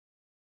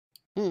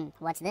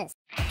What's this?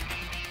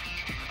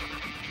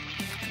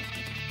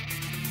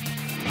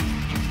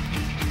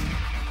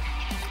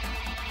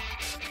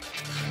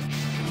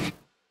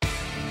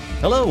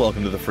 Hello,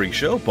 welcome to the Freak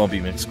Show. Bumpy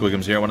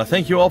McSquigums here. I want to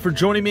thank you all for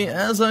joining me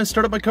as I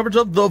start up my coverage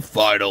of The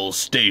Final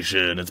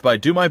Station. It's by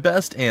Do My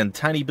Best and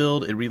Tiny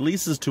Build. It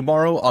releases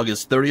tomorrow,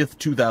 August 30th,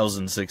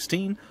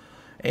 2016.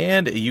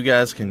 And you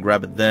guys can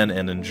grab it then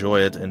and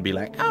enjoy it and be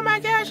like, oh my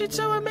gosh, it's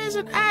so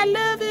amazing, I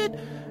love it.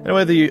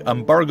 Anyway, the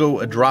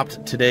embargo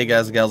dropped today,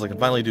 guys and gals. I can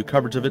finally do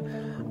coverage of it.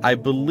 I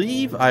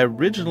believe I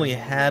originally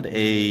had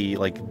a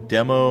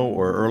demo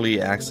or early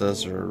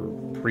access or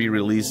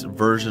pre-release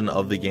version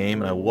of the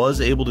game, and I was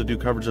able to do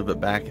coverage of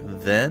it back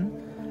then,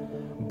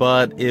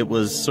 but it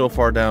was so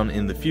far down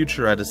in the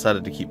future I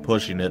decided to keep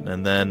pushing it,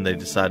 and then they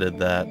decided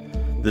that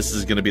this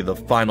is going to be the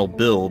final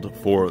build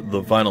for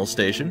the Final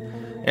Station,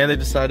 and they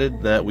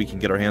decided that we can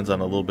get our hands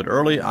on it a little bit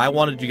early. I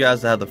wanted you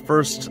guys to have the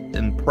first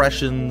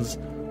impressions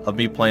of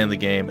me playing the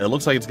game. It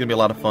looks like it's going to be a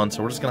lot of fun,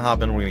 so we're just going to hop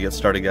in and we're going to get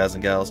started, guys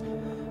and gals.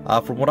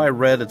 From what I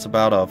read, it's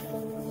about a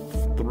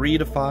 3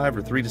 to 5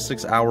 or 3 to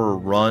 6 hour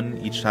run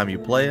each time you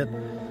play it,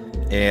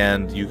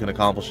 and you can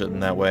accomplish it in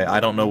that way.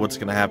 I don't know what's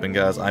going to happen,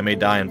 guys. I may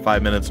die in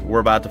 5 minutes. We're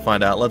about to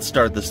find out. Let's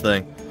start this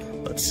thing.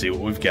 Let's see what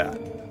we've got.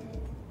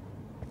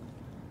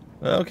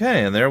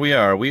 Okay, and there we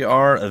are. We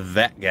are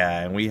that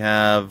guy, and we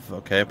have,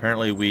 okay,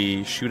 apparently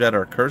we shoot at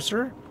our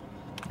cursor,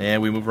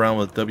 and we move around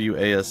with W,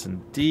 A, S,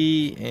 and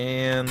D,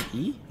 and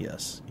E.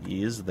 Yes,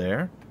 E is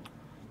there.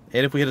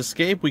 And if we hit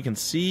escape, we can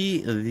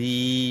see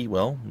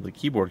the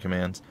keyboard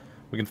commands.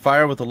 We can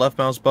fire with the left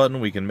mouse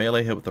button. We can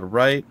melee hit with the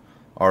right.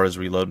 R is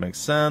reload, makes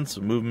sense.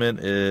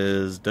 Movement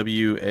is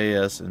W, A,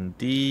 S, and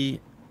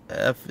D.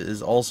 F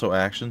is also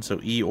action,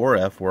 so E or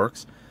F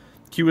works.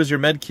 Q is your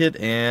med kit,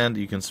 and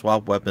you can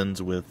swap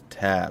weapons with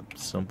tab.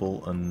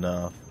 Simple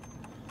enough.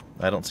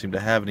 I don't seem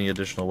to have any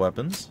additional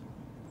weapons.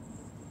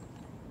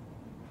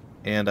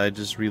 And I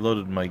just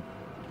reloaded my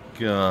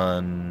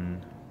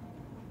gun.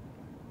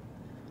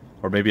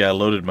 Or maybe I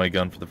loaded my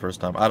gun for the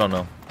first time. I don't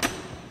know.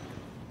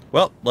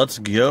 Well, let's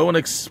go and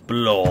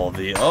explore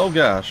the... Oh,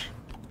 gosh.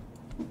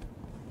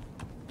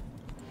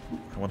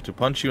 I want to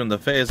punch you in the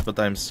face, but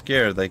I'm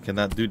scared I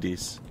cannot do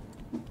this.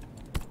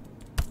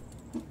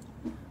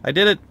 I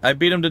did it! I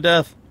beat him to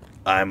death!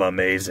 I'm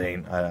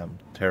amazing. I'm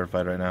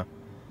terrified right now.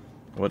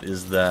 What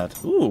is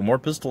that? Ooh, more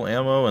pistol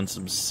ammo and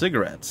some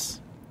cigarettes.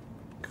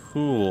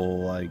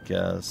 Cool, I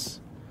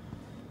guess.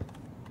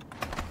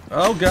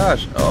 Oh,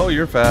 gosh. Oh,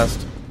 you're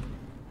fast.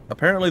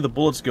 Apparently the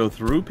bullets go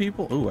through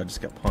people. Ooh, I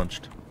just got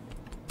punched.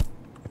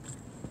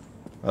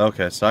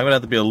 Okay, so I'm going to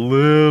have to be a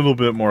little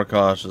bit more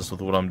cautious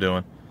with what I'm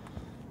doing.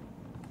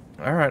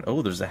 Alright,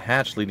 oh, there's a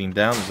hatch leading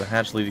down. There's a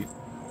hatch leading...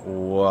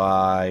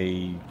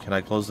 Why? Can I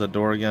close that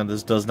door again?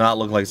 This does not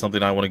look like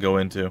something I want to go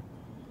into.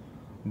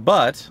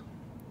 But,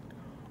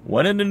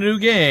 when in a new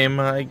game,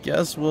 I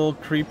guess we'll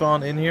creep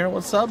on in here.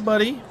 What's up,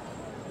 buddy?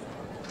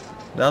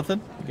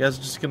 Nothing? You guys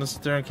are just going to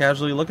sit there and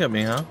casually look at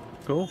me, huh?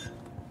 Cool.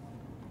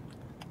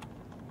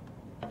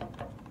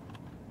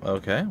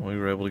 Okay, we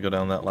were able to go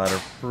down that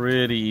ladder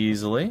pretty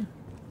easily.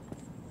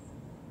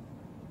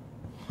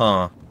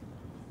 Huh.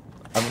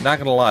 I'm not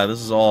gonna lie, this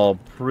is all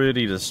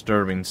pretty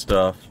disturbing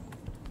stuff.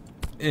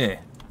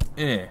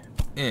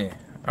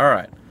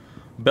 Alright.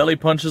 Belly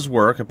punches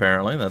work,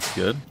 apparently. That's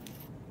good.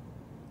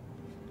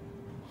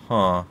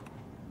 Huh.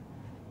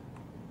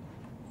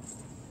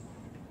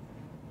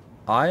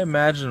 I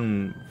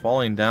imagine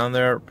falling down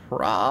there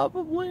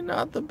probably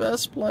not the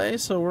best play,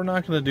 so we're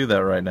not gonna do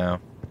that right now.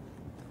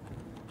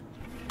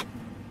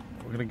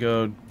 We're gonna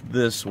go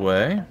this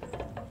way.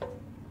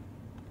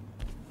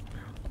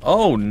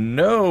 Oh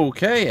no,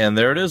 okay, and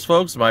there it is,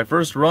 folks. My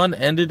first run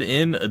ended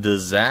in a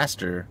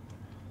disaster.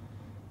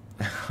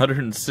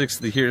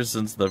 106th year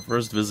since the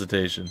first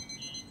visitation.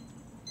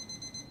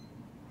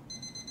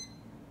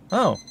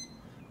 Oh.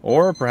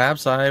 Or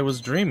perhaps I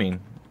was dreaming.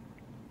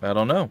 I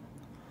don't know.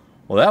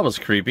 Well, that was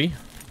creepy.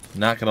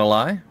 Not gonna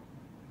lie.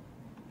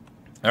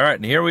 Alright,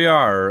 and here we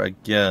are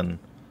again.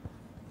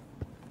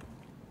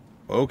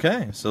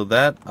 Okay, so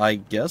that, I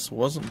guess,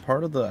 wasn't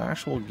part of the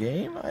actual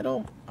game?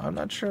 I'm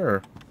not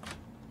sure.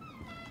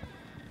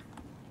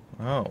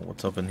 Oh,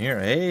 what's up in here?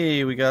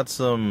 Hey, we got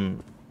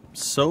some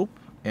soap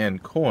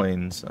and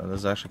coins. This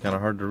is actually kind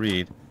of hard to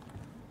read.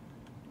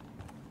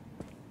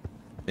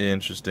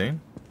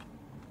 Interesting.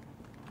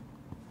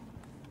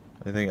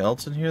 Anything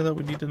else in here that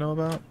we need to know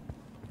about?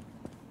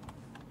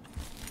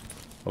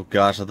 Oh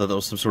gosh, I thought that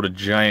was some sort of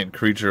giant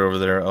creature over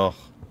there. Oh.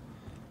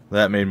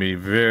 That made me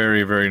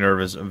very, very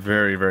nervous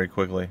very, very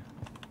quickly.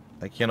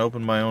 I can't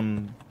open my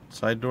own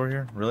side door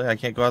here? Really? I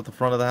can't go out the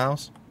front of the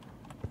house?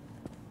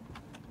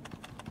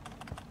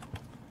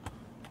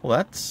 Well,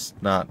 that's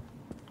not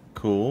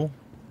cool,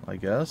 I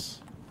guess.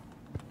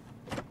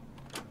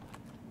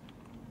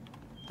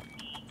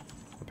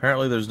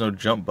 Apparently there's no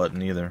jump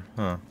button either,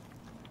 huh.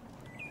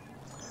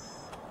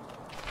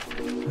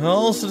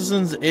 All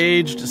citizens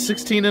aged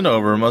 16 and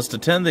over must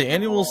attend the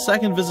annual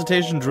second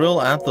visitation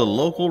drill at the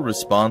local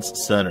response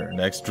center.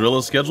 Next drill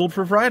is scheduled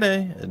for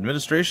Friday.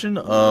 Administration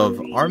of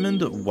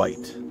Armand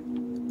White.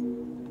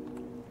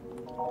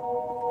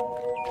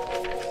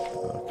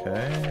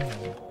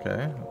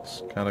 Okay,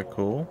 that's kind of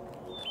cool.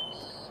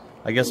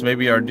 I guess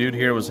maybe our dude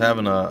here was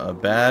having a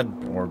bad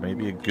or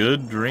maybe a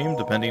good dream,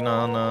 depending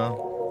on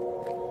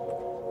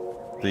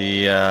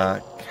the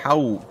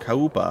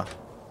Kaupa.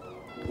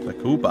 The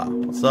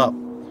Koopa. What's up?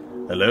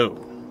 Hello.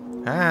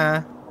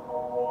 Hi.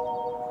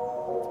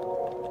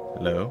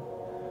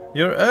 Hello.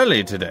 You're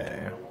early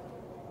today.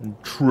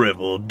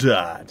 Triple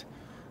dot.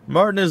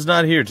 Martin is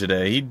not here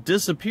today. He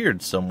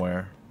disappeared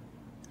somewhere.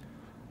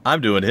 I'm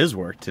doing his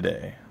work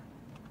today.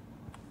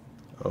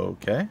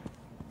 Okay.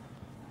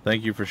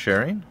 Thank you for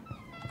sharing.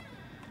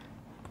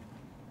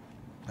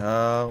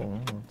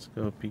 Well, let's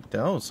go peek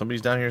down. Oh,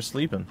 somebody's down here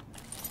sleeping.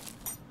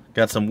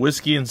 Got some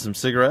whiskey and some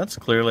cigarettes.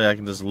 Clearly, I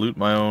can just loot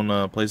my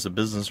own place of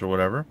business or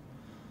whatever.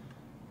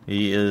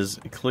 He is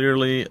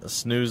clearly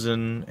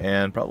snoozing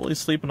and probably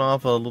sleeping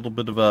off a little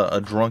bit of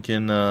a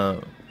drunken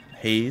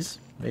haze,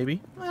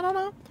 maybe. I don't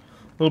know.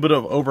 A little bit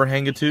of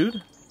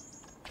overhangitude.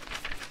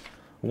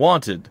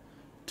 Wanted.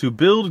 To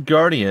build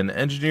Guardian,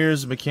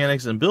 engineers,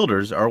 mechanics, and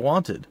builders are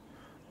wanted.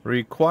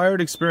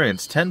 Required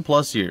experience, 10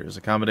 plus years.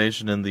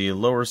 Accommodation in the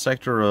lower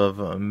sector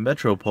of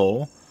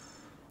Metropole.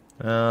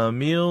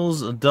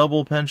 Meals,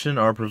 double pension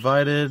are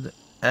provided.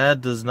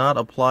 Ad does not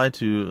apply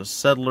to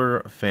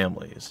settler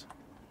families.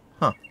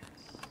 Huh.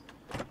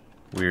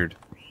 Weird.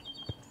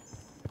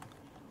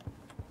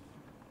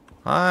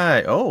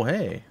 Hi. Oh,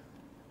 hey.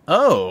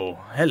 Oh,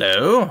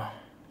 hello.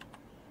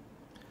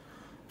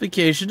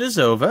 Vacation is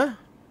over.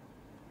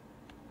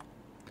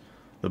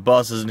 The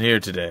boss isn't here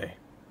today.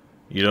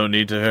 You don't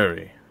need to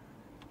hurry.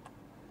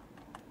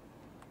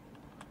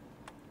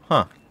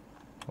 Huh.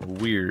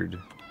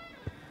 Weird.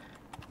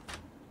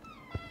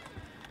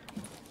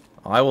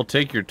 I will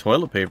take your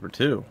toilet paper,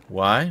 too.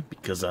 Why?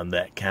 Because I'm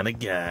that kind of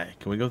guy.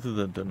 Can we go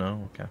through the...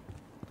 No? Okay.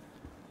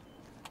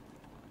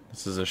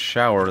 This is a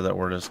shower that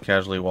we're just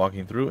casually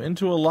walking through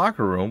into a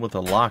locker room with a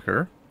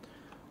locker.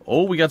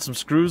 Oh, we got some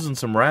screws and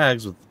some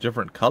rags with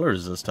different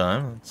colors this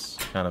time. That's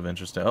kind of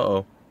interesting.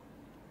 Uh-oh.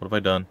 What have I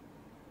done?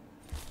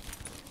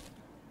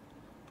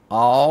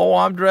 Oh,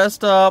 I'm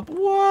dressed up.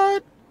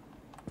 What?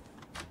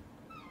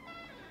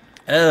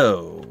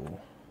 Oh.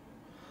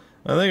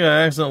 I think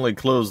I accidentally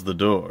closed the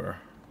door.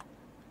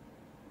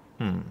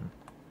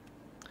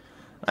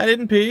 I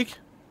didn't peek.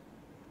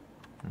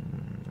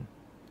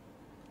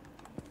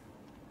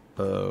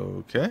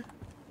 Okay.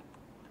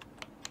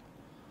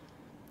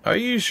 Are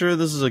you sure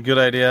this is a good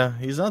idea?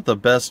 He's not the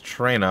best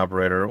train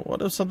operator.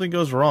 What if something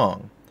goes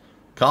wrong?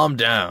 Calm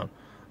down.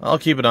 I'll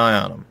keep an eye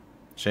on him.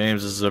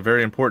 James, this is a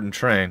very important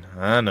train.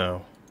 I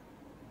know.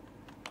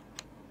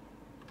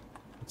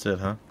 That's it,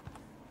 huh?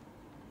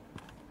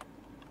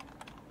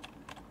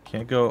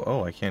 Can't go...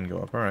 Oh, I can go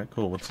up. Alright,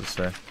 cool. What's this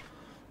say?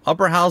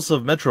 Upper House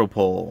of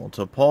Metropole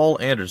to Paul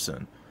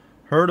Anderson.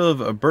 Heard of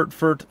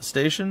Bertfurt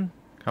Station?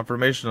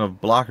 Confirmation of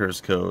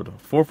Blockers Code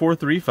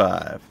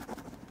 4435.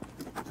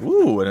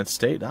 Ooh, and it's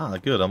state. Ah,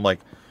 good. I'm like,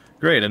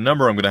 great, a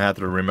number I'm going to have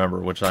to remember,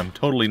 which I'm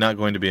totally not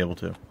going to be able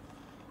to.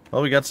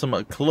 Well, we got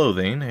some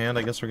clothing, and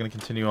I guess we're going to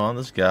continue on.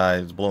 This guy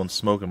is blowing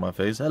smoke in my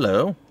face.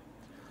 Hello.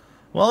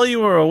 While you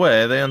were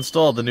away, they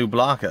installed the new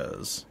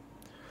blockers.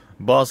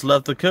 Boss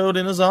left the code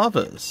in his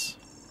office.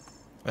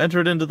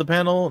 Entered into the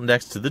panel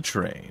next to the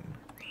train.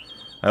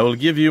 I will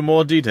give you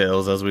more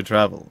details as we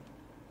travel.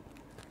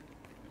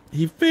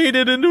 He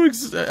faded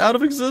out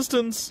of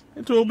existence,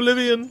 into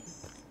oblivion.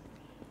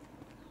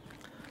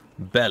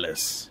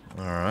 Bellis.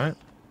 Alright.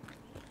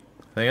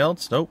 Anything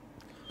else? Nope.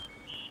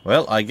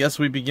 Well, I guess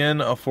we begin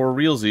for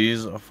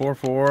realsies.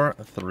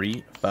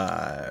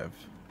 4435.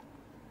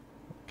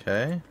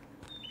 Okay.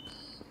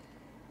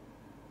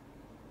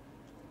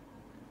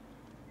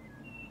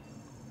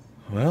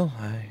 Well,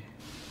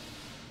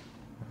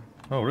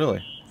 Oh,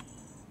 really?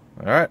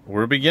 Alright,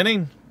 we're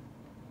beginning.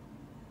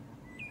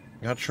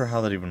 Not sure how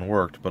that even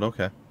worked, but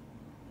okay.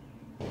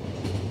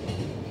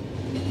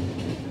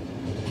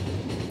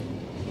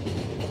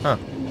 Huh.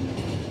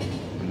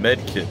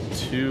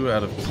 Medkit, 2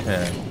 out of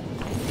 10.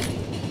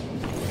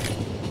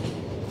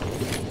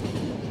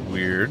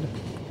 Weird.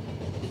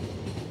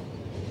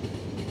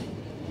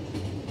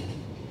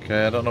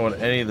 Okay, I don't know what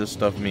any of this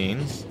stuff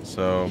means,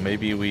 so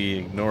maybe we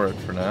ignore it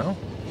for now.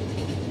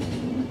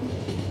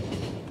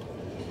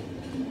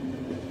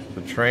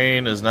 The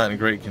train is not in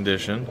great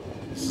condition.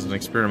 This is an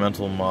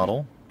experimental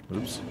model.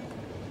 Oops.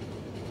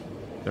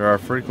 There are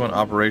frequent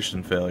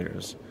operation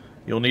failures.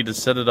 You'll need to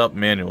set it up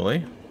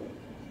manually.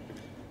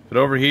 If it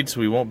overheats,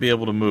 we won't be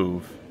able to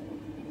move.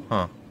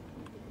 Huh.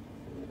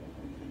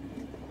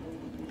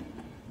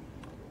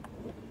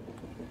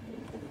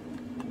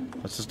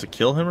 That's just to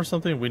kill him or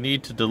something? We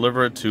need to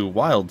deliver it to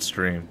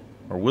Wildstream.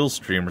 Or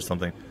Willstream or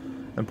something.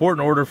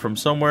 Important order from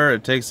somewhere.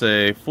 It takes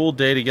a full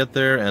day to get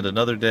there and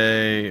another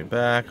day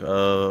back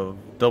of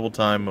double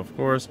time, of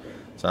course.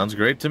 Sounds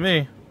great to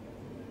me.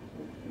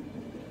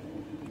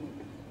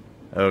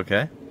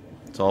 Okay.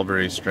 It's all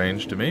very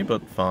strange to me,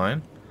 but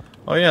fine.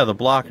 Oh yeah, the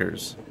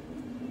blockers.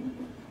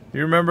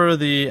 You remember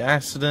the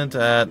accident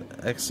at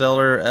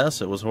Exceller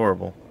S? It was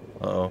horrible.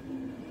 Uh-oh.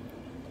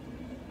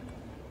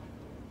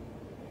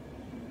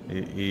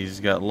 He's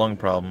got lung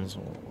problems.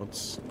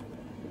 What's...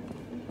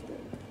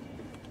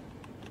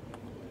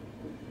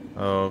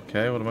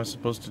 Okay, what am I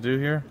supposed to do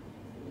here?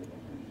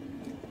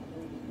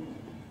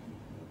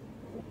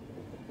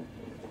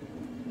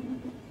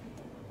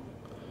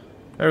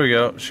 There we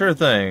go. Sure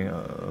thing.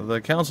 The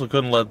council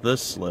couldn't let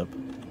this slip.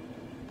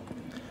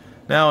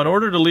 Now, in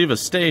order to leave a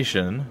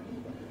station,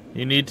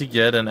 you need to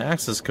get an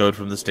access code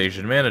from the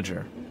station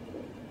manager.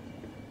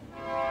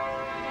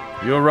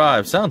 You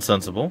arrive. Sounds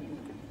sensible.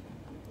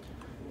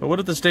 But what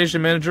if the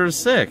station manager is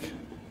sick?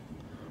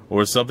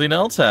 Or something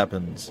else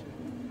happens?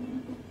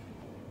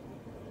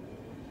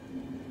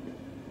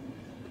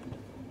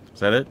 Is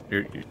that it?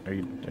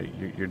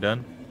 You're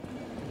done?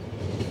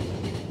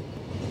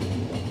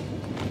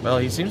 Well,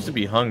 he seems to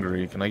be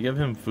hungry. Can I give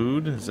him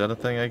food? Is that a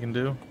thing I can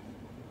do?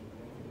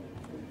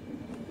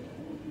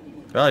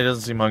 Well, he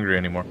doesn't seem hungry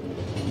anymore.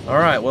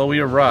 Alright, well, we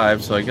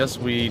arrived, so I guess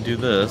we do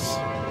this.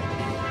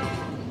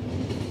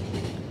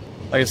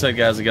 Like I said,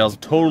 guys and gals,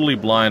 totally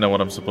blind on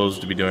what I'm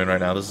supposed to be doing right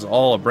now. This is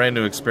all a brand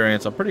new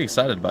experience. I'm pretty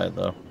excited by it,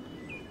 though.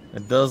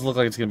 It does look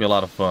like it's going to be a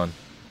lot of fun.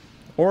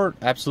 Or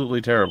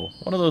absolutely terrible.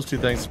 One of those two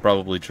things is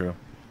probably true.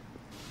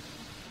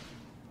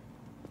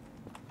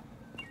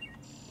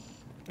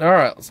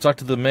 Alright, let's talk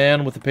to the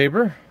man with the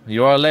paper.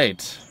 You are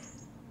late.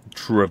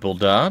 Triple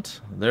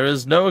dot. There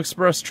is no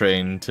express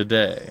train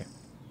today.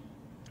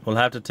 We'll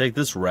have to take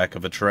this wreck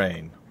of a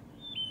train.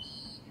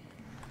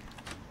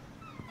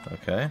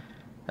 Okay.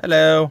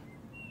 Hello.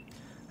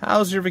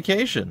 How's your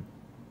vacation?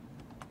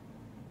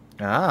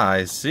 Ah,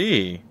 I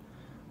see.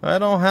 I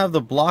don't have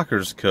the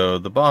blockers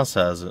code. The boss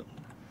has it.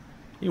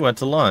 He went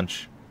to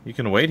lunch. You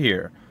can wait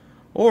here.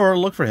 Or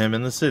look for him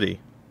in the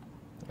city.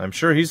 I'm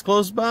sure he's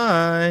close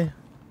by.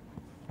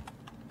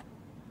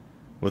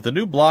 With the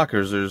new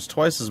blockers, there's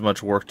twice as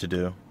much work to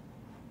do.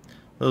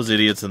 Those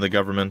idiots in the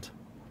government.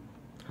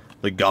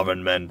 The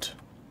government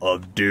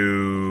of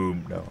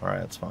doom. No, alright,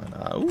 that's fine.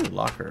 Ooh,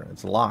 locker.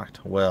 It's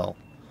locked. Well,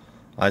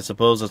 I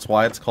suppose that's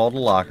why it's called a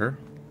locker.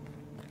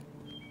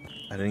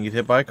 I didn't get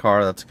hit by a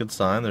car. That's a good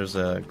sign. There's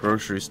a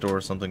grocery store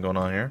or something going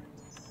on here.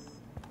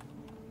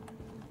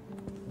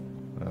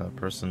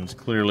 Person's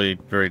clearly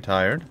very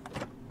tired.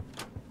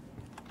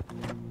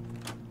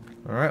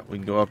 Alright, we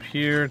can go up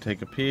here,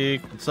 take a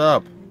peek. What's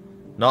up?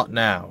 Not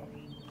now.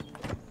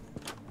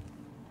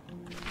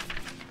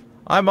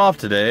 I'm off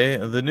today.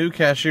 The new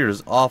cashier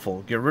is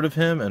awful. Get rid of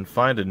him and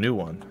find a new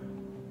one.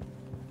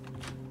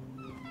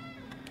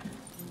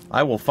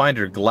 I will find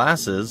your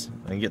glasses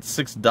and get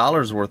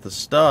 $6 worth of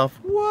stuff.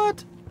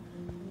 What?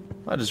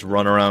 I just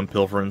run around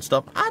pilfering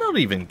stuff. I don't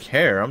even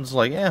care. I'm just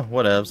like, yeah,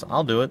 whatevs.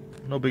 I'll do it.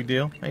 No big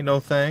deal. Ain't no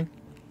thing.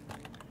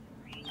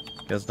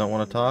 You guys don't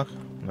want to talk?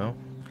 No?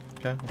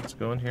 Okay, let's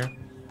go in here.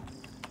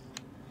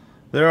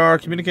 There are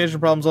communication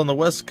problems on the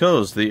west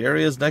coast. The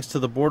areas next to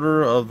the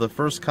border of the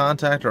first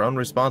contact are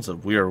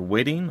unresponsive. We are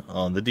waiting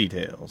on the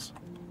details.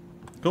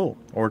 Cool.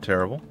 Or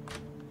terrible.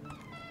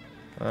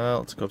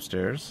 Let's go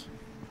upstairs.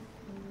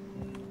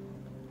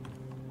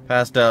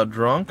 Passed out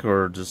drunk,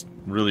 or just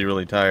really,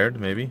 really tired,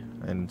 maybe.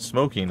 And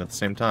smoking at the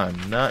same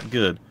time. Not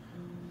good.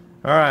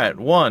 Alright,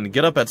 1.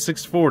 Get up at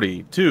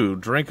 6:40. 2.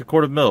 Drink a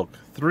quart of milk.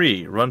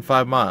 3. Run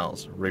 5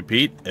 miles.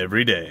 Repeat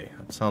every day.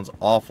 That sounds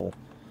awful.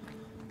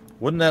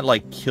 Wouldn't that,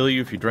 like, kill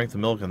you if you drank the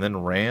milk and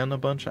then ran a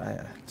bunch?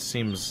 It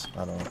seems,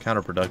 I don't know,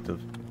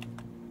 counterproductive.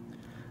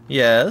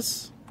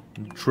 Yes?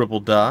 Triple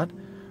dot.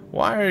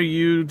 Why are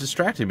you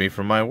distracting me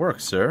from my work,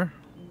 sir?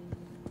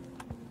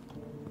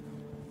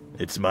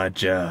 It's my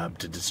job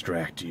to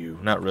distract you.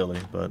 Not really,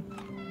 but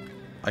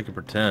I could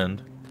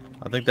pretend.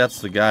 I think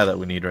that's the guy that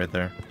we need right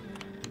there.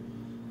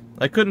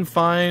 I couldn't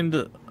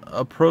find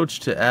approach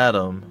to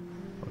Adam.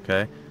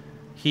 Okay.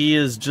 He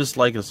is just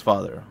like his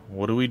father.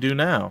 What do we do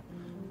now?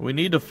 We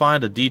need to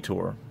find a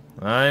detour.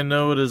 I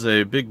know it is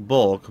a big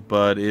bulk,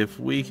 but if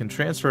we can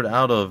transfer it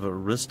out of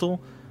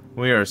Ristal,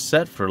 we are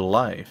set for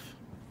life.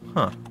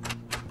 Huh.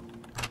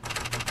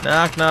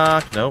 Knock,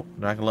 knock. Nope,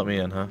 not gonna let me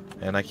in, huh?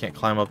 And I can't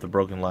climb up the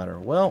broken ladder.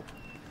 Well,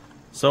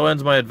 so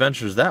ends my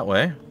adventures that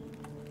way.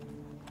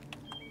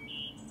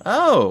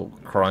 Oh,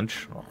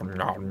 crunch.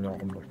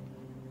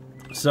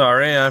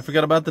 Sorry, I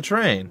forgot about the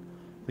train.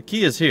 The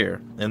key is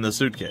here, in the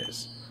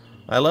suitcase.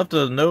 I left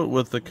a note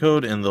with the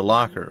code in the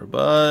locker,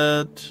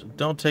 but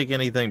don't take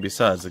anything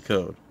besides the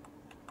code.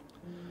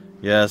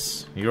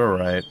 Yes, you're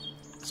right.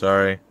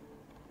 Sorry.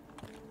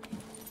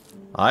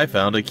 I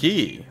found a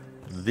key.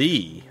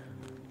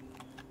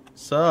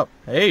 Sup?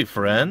 Hey,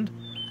 friend.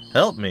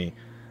 Help me.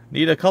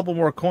 Need a couple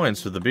more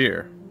coins for the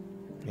beer.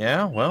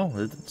 Yeah, well,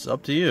 it's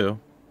up to you.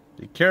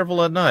 Be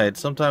careful at night.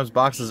 Sometimes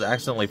boxes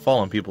accidentally fall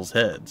on people's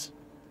heads.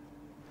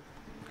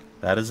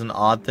 That is an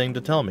odd thing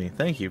to tell me.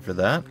 Thank you for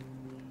that.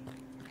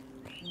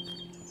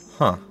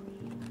 Huh.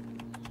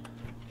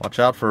 Watch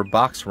out for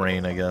box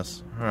rain, I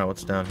guess. Alright,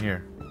 what's down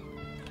here?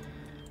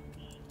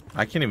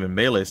 I can't even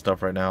melee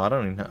stuff right now. I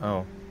don't even...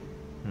 Oh.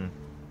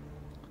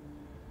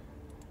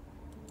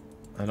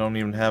 I don't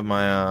even have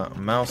my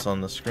mouse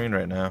on the screen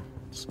right now.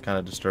 It's kind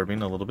of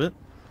disturbing a little bit.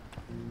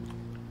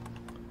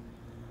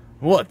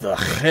 What the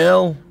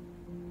hell?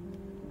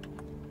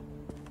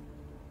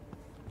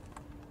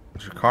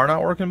 Is your car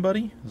not working,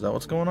 buddy? Is that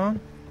what's going on?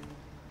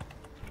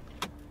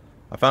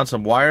 I found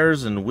some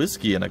wires and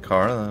whiskey in a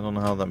car. I don't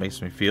know how that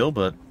makes me feel,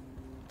 but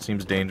it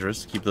seems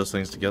dangerous to keep those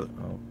things together.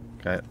 Oh,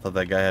 I thought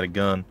that guy had a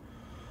gun.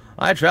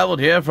 I traveled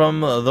here from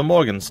the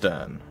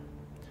Morgenstern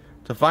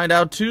to find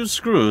out 2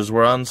 screws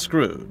were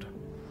unscrewed.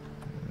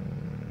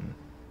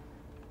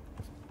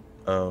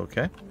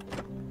 Okay.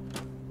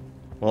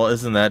 Well,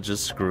 isn't that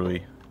just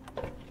screwy?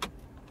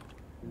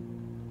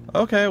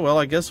 Okay, well,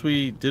 I guess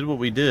we did what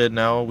we did.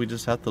 Now we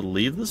just have to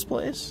leave this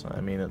place?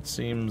 I mean, it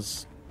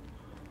seems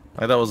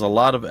like that was a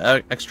lot of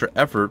extra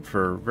effort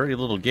for very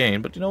little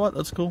gain, but you know what?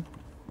 That's cool.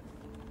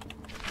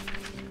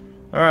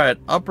 Alright,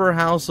 Upper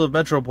House of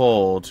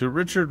Metropole to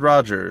Richard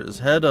Rogers,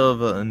 head of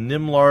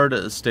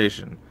Nimlard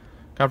Station.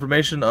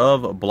 Confirmation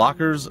of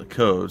Blocker's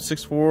Code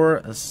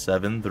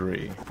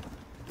 6473.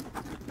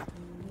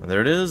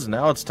 There it is.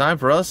 Now it's time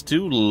for us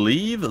to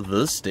leave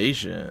the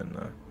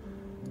station.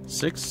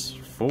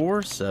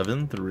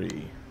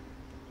 6473.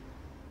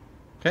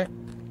 Okay.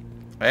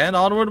 And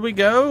onward we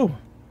go.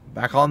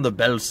 Back on the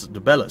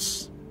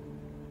Bellis.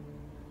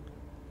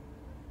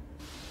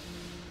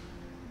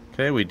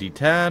 Okay, we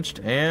detached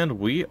and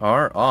we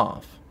are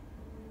off.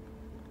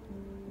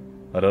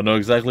 I don't know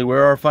exactly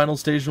where our final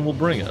station will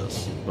bring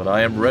us, but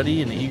I am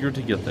ready and eager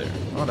to get there.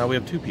 Oh, now we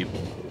have 2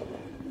 people.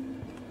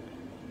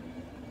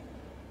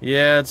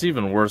 Yeah, it's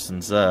even worse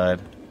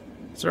inside.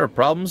 Is there a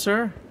problem,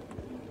 sir?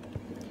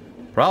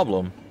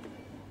 Problem?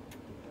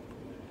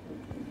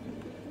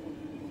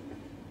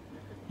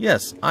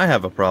 Yes, I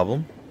have a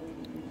problem.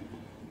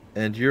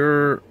 And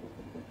you're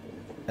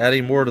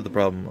adding more to the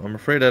problem. I'm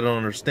afraid I don't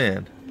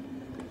understand.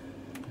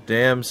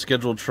 Damn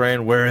scheduled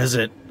train, where is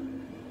it?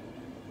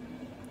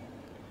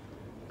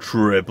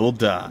 Triple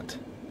dot.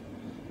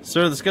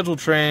 Sir, the scheduled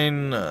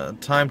train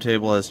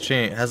timetable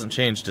hasn't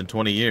changed in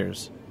 20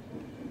 years.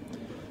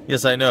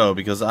 Yes, I know,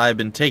 because I've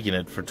been taking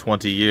it for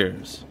 20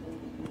 years.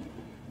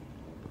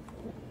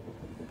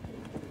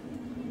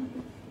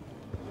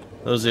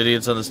 Those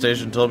idiots on the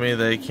station told me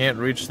they can't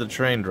reach the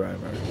train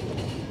driver.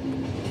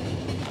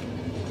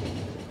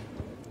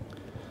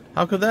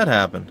 How could that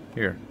happen?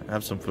 Here,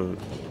 have some food.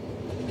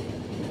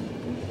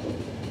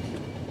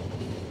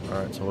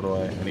 Alright, so what do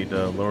I need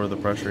to lower the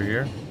pressure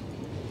here.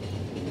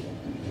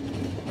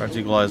 Alright,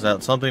 equalize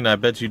out something, I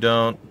bet you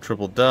don't.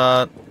 Triple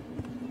dot.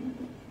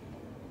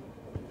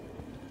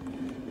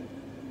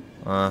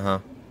 Uh-huh.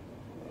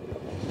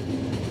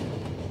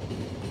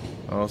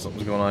 Oh,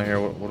 something's going on here.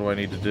 What do I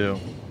need to do?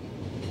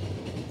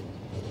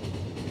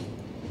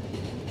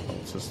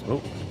 What's this?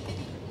 Oh.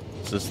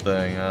 What's this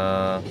thing?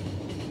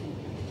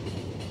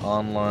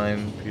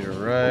 Online, Peter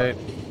Wright.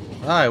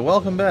 Hi,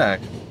 welcome back.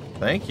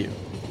 Thank you.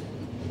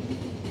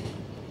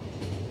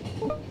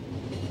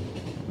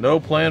 No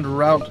planned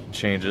route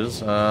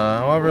changes.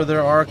 However,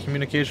 there are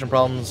communication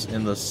problems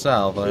in the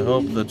south. I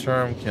hope the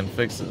term can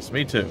fix this.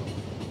 Me too.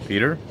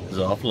 Peter is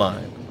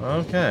offline.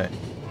 Okay.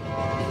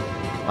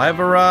 I've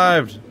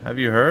arrived. Have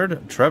you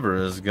heard? Trevor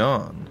is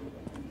gone.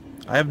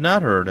 I have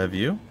not heard. Have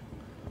you?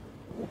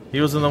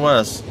 He was in the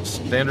west.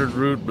 Standard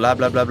route, blah,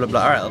 blah, blah, blah,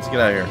 blah. Alright, let's get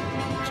out of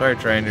here. Sorry,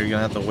 train. You're going to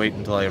have to wait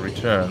until I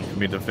return for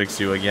me to fix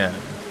you again.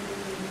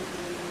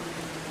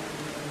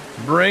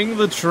 Bring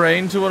the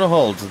train to a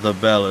halt, the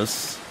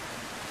Bellis.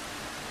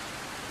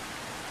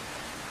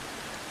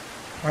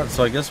 Alright,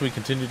 so I guess we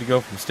continue to go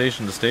from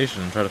station to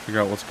station and try to figure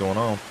out what's going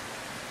on.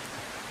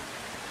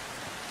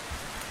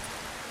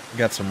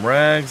 Got some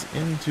rags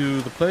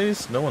into the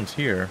place. No one's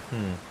here.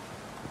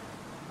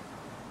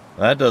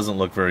 That doesn't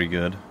look very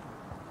good.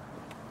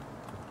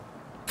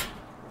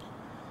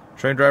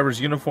 Train driver's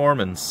uniform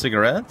and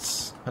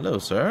cigarettes. Hello,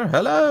 sir.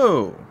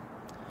 Hello!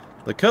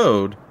 The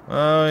code?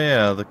 Oh,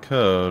 yeah, the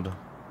code.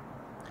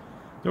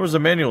 There was a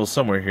manual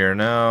somewhere here.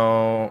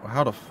 Now,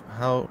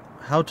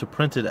 how to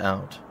print it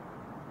out.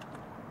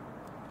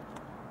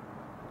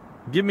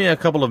 Give me a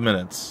couple of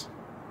minutes.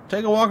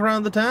 Take a walk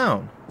around the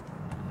town.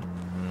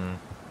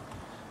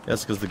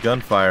 Yes, because the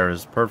gunfire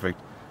is perfect.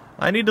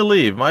 I need to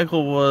leave.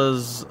 Michael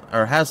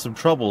has some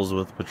troubles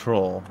with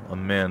patrol.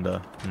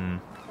 Amanda.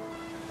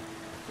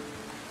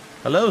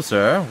 Hello,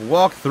 sir.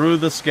 Walk through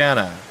the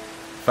scanner.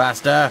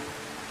 Faster.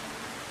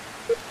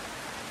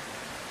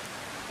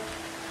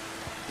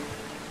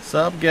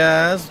 Sup,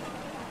 guys?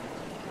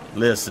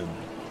 Listen.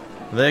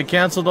 They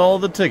canceled all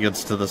the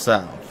tickets to the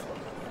south.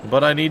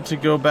 But I need to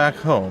go back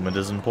home. It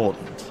is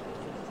important.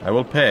 I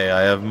will pay.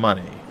 I have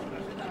money.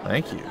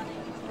 Thank you.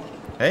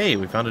 Hey,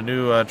 we found a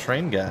new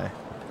train guy.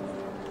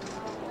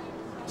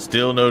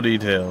 Still no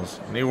details.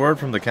 Any word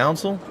from the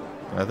council?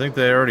 I think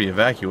they already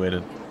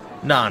evacuated.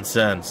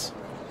 Nonsense.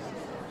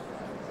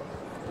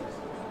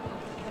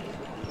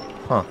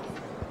 Huh.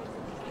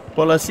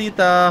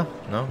 Policita.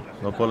 No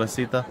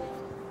Policita.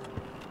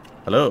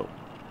 Hello.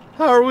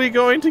 How are we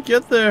going to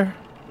get there?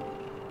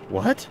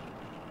 What?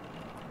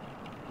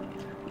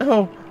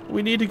 No,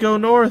 we need to go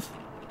north.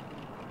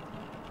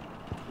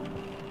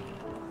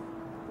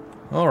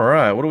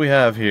 Alright, what do we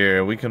have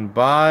here? We can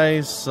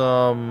buy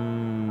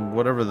some...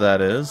 whatever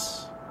that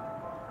is.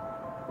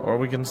 Or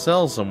we can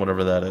sell some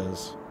whatever that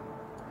is.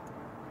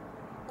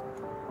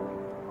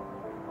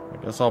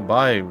 I guess I'll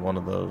buy one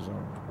of those. I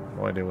have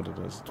no idea what it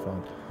is. It's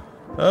fine.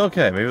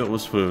 Okay, maybe it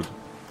was food.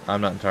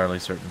 I'm not entirely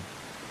certain.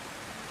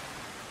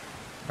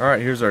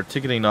 Alright, here's our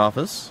ticketing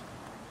office.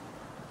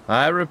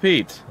 I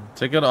repeat,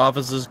 ticket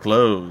office is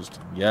closed.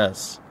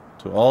 Yes,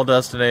 to all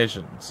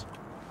destinations.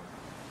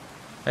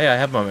 Hey, I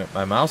have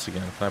my mouse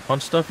again. Can I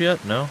punch stuff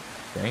yet? No?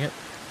 Dang it.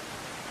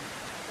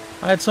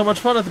 I had so much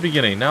fun at the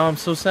beginning. Now I'm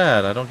so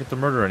sad. I don't get to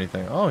murder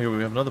anything. Oh, here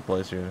we have another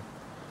place here.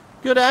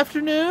 Good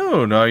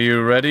afternoon. Are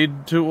you ready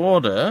to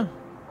order?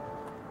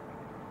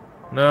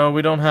 No,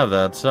 we don't have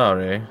that.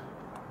 Sorry.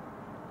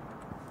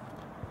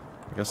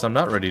 I guess I'm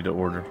not ready to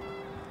order.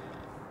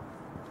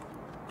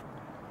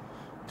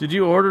 Did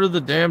you order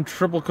the damn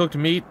triple cooked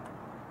meat?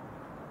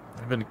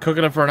 I've been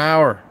cooking it for an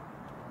hour.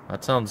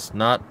 That sounds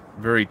not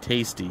very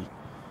tasty.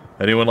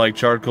 Anyone like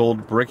charcoal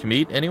brick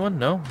meat? Anyone?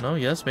 No? No?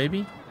 Yes?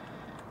 Maybe?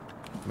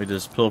 Let me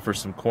just pilfer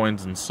some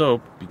coins and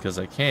soap, because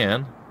I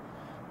can.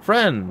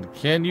 Friend,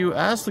 can you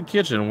ask the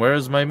kitchen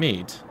where's my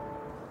meat?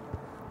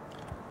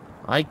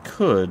 I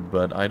could,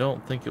 but I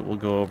don't think it will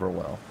go over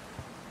well.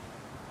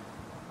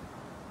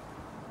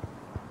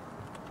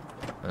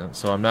 And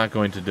so I'm not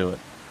going to do it.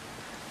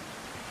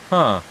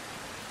 Huh.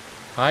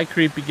 Hi,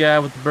 creepy guy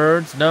with the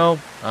birds. No,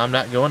 I'm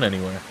not going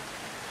anywhere.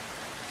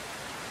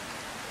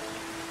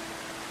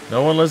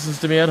 No one listens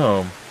to me at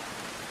home.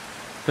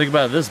 Think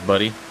about this,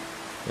 buddy.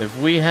 If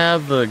we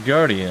have the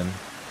Guardian,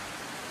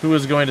 who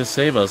is going to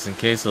save us in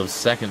case of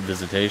second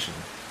visitation?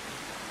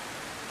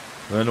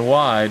 Then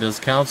why does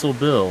Council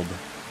build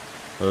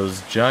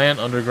those giant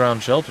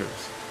underground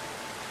shelters?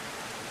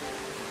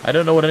 I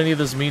don't know what any of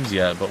this means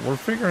yet, but we're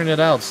figuring it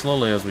out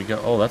slowly as we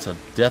go. Oh, that's a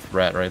death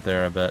rat right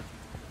there, I bet.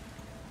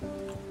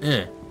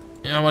 Yeah,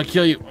 I'm gonna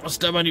kill you. I'm gonna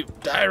step on you.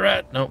 Die,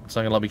 rat. Nope, it's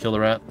not gonna let me kill the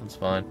rat. That's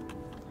fine.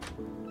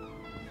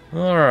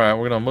 Alright,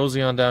 we're gonna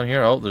mosey on down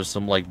here. Oh, there's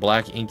some, like,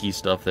 black inky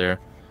stuff there.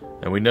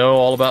 And we know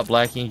all about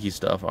black inky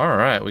stuff.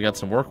 Alright, we got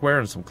some workwear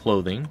and some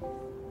clothing.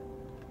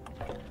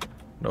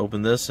 Gonna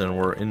open this, and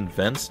we're in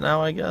vents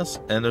now, I guess.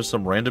 And there's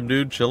some random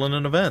dude chilling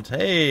in a vent.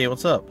 Hey,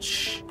 what's up?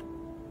 Shh.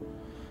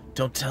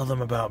 Don't tell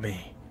them about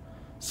me.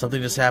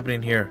 Something is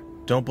happening here.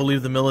 Don't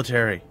believe the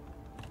military.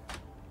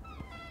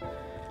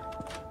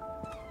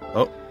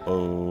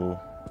 Oh.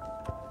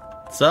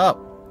 What's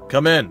up?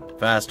 Come in.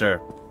 Faster.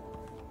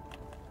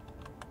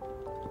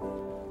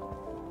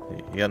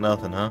 You got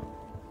nothing, huh?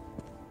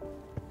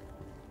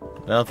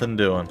 Nothing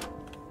doing.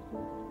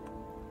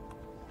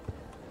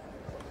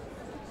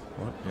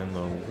 What in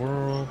the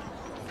world?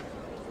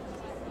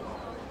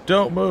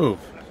 Don't move.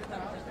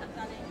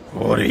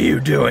 What are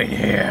you doing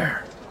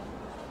here?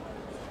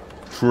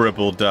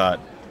 Triple dot.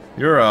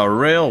 You're a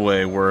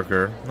railway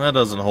worker. That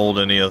doesn't hold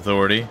any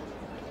authority.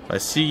 If I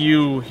see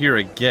you here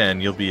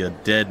again, you'll be a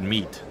dead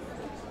meat.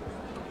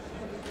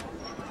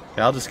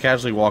 Okay, I'll just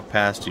casually walk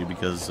past you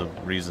because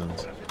of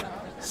reasons.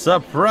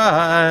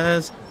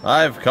 Surprise!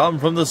 I've come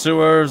from the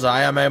sewers.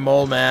 I am a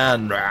mole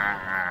man.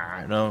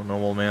 No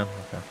mole man.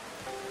 Okay.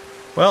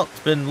 Well, it's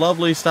been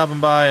lovely stopping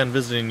by and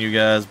visiting you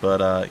guys,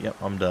 but yep,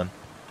 I'm done.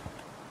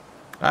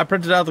 I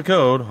printed out the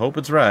code. Hope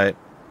it's right.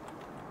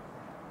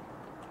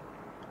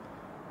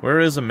 Where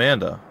is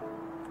Amanda?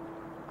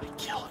 I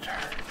killed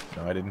her.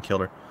 No, I didn't kill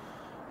her.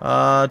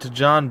 To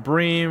John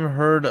Bream,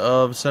 heard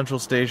of Central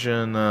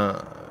Station,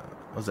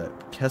 what was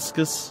that?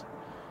 Keskis?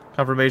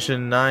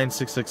 Confirmation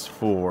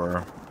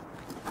 9664.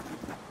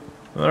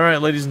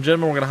 Alright, ladies and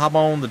gentlemen, we're going to hop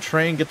on the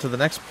train, get to the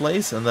next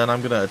place, and then I'm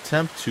going to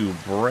attempt to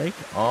break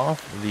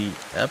off the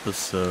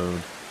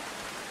episode.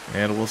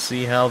 And we'll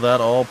see how that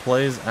all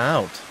plays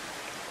out.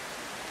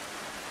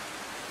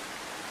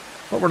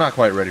 But we're not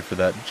quite ready for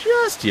that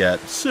just yet.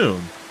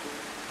 Soon.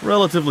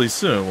 Relatively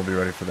soon we'll be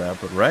ready for that,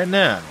 but right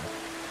now,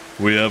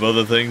 we have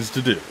other things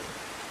to do.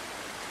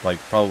 Like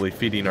probably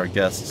feeding our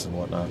guests and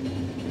whatnot.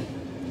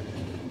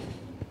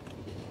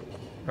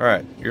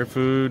 Alright, your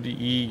food,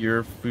 eat,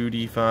 your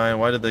foodie, fine.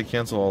 Why did they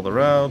cancel all the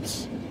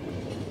routes?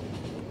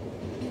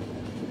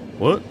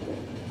 What?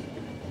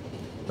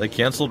 They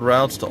canceled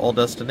routes to all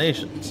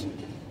destinations.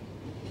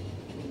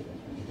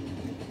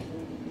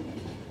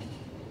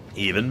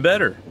 Even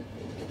better.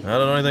 I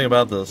don't know anything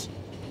about this.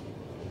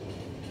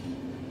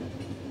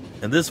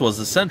 And this was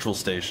the Central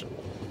Station.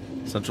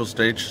 Central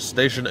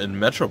Station in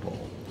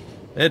Metropole.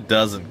 It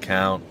doesn't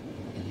count.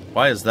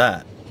 Why is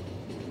that?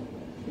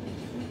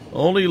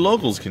 Only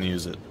locals can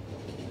use it.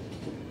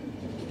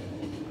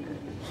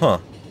 Huh.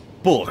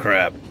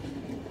 Bullcrap.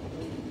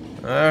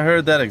 I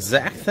heard that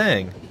exact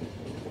thing.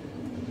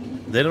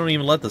 They don't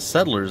even let the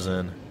settlers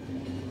in.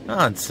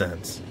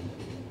 Nonsense.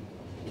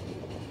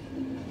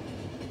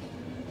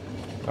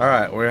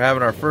 Alright, we're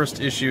having our first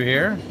issue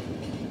here.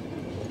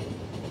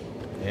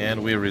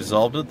 And we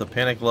resolved it. The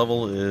panic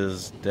level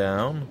is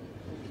down.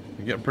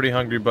 You're getting pretty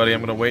hungry, buddy. I'm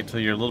going to wait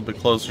till you're a little bit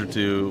closer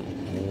to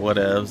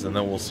whatevs, and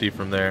then we'll see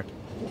from there.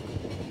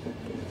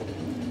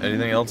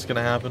 Anything else going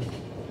to happen?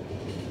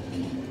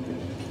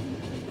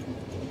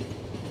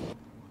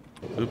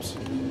 Oops.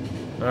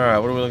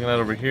 Alright, what are we looking at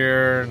over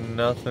here?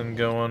 Nothing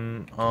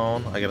going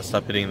on. I gotta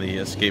stop hitting the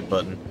escape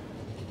button.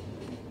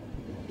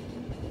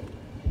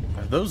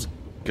 Are those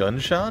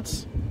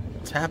gunshots?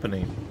 What's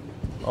happening?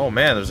 Oh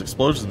man, there's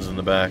explosions in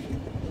the back.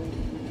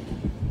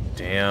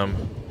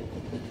 Damn.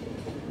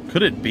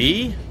 Could it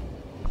be?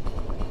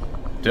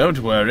 Don't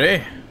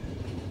worry.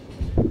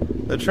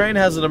 The train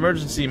has an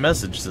emergency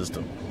message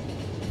system.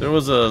 There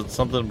was a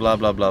something blah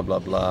blah blah blah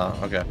blah.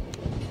 Okay.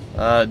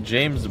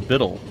 James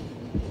Biddle.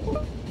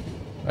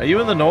 Are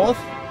you in the north?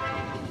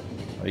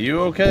 Are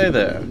you okay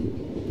there?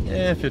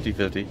 Eh,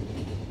 50-50.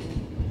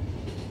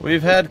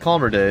 We've had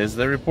calmer days.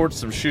 They report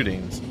some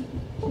shootings.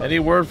 Any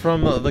word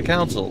from the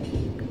council?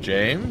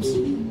 James?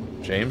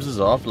 James is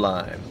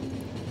offline.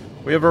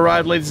 We have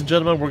arrived, ladies and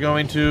gentlemen. We're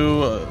going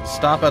to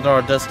stop at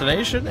our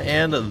destination,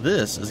 and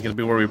this is going to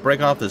be where we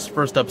break off this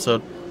first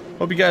episode.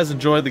 Hope you guys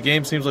enjoyed. The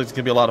game seems like it's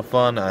going to be a lot of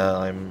fun.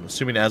 I'm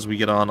assuming as we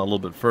get on a little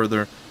bit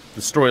further, the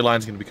storyline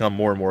is going to become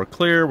more and more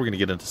clear. We're going to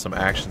get into some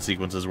action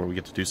sequences where we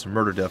get to do some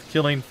murder, death,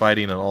 killing,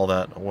 fighting, and all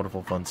that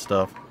wonderful fun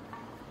stuff.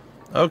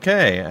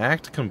 Okay,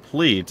 act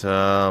complete.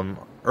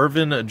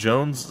 Irvin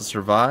Jones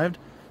survived.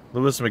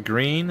 Lewis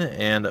McGreen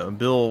and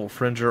Bill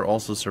Fringer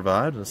also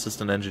survived. An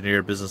assistant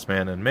engineer,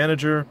 businessman, and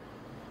manager.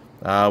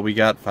 We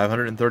got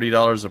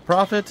 $530 of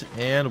profit,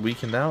 and we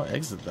can now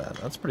exit that.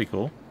 That's pretty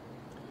cool.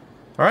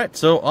 Alright,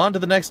 so on to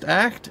the next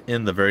act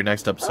in the very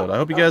next episode. I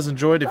hope you guys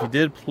enjoyed. If you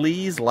did,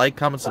 please like,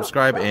 comment,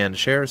 subscribe, and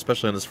share,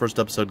 especially on this first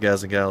episode,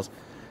 guys and gals.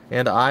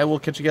 And I will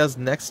catch you guys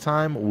next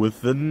time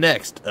with the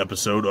next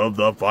episode of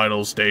The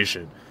Final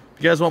Station.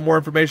 If you guys want more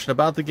information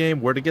about the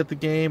game, where to get the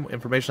game,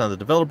 information on the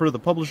developer, the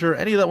publisher,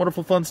 any of that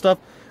wonderful fun stuff,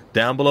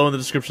 down below in the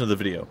description of the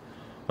video.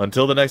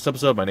 Until the next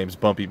episode, my name is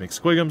Bumpy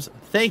McSquigums.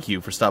 Thank you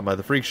for stopping by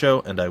The Freak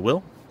Show, and I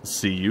will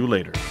see you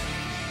later.